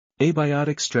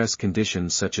Abiotic stress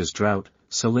conditions such as drought,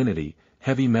 salinity,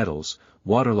 heavy metals,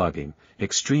 waterlogging,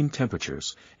 extreme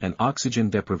temperatures, and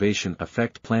oxygen deprivation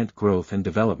affect plant growth and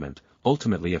development,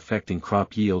 ultimately affecting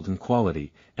crop yield and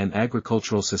quality, and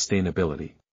agricultural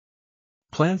sustainability.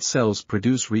 Plant cells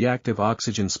produce reactive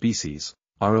oxygen species,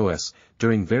 ROS,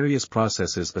 during various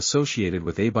processes associated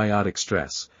with abiotic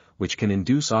stress, which can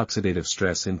induce oxidative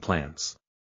stress in plants.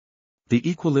 The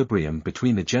equilibrium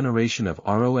between the generation of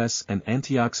ROS and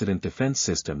antioxidant defense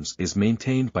systems is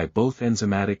maintained by both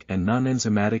enzymatic and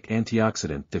non-enzymatic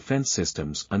antioxidant defense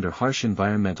systems under harsh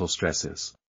environmental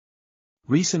stresses.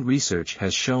 Recent research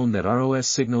has shown that ROS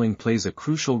signaling plays a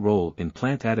crucial role in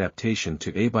plant adaptation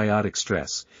to abiotic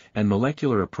stress, and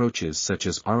molecular approaches such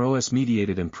as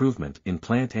ROS-mediated improvement in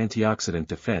plant antioxidant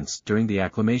defense during the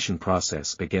acclimation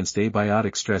process against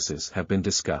abiotic stresses have been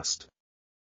discussed.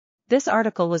 This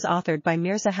article was authored by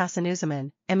Mirza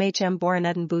Hasanuzzaman, M.H.M.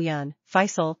 Borhannuddin Bhuyan,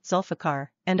 Faisal, Zulfiqar,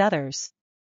 and others.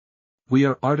 We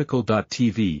are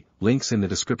RTCLTV, links in the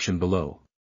description below.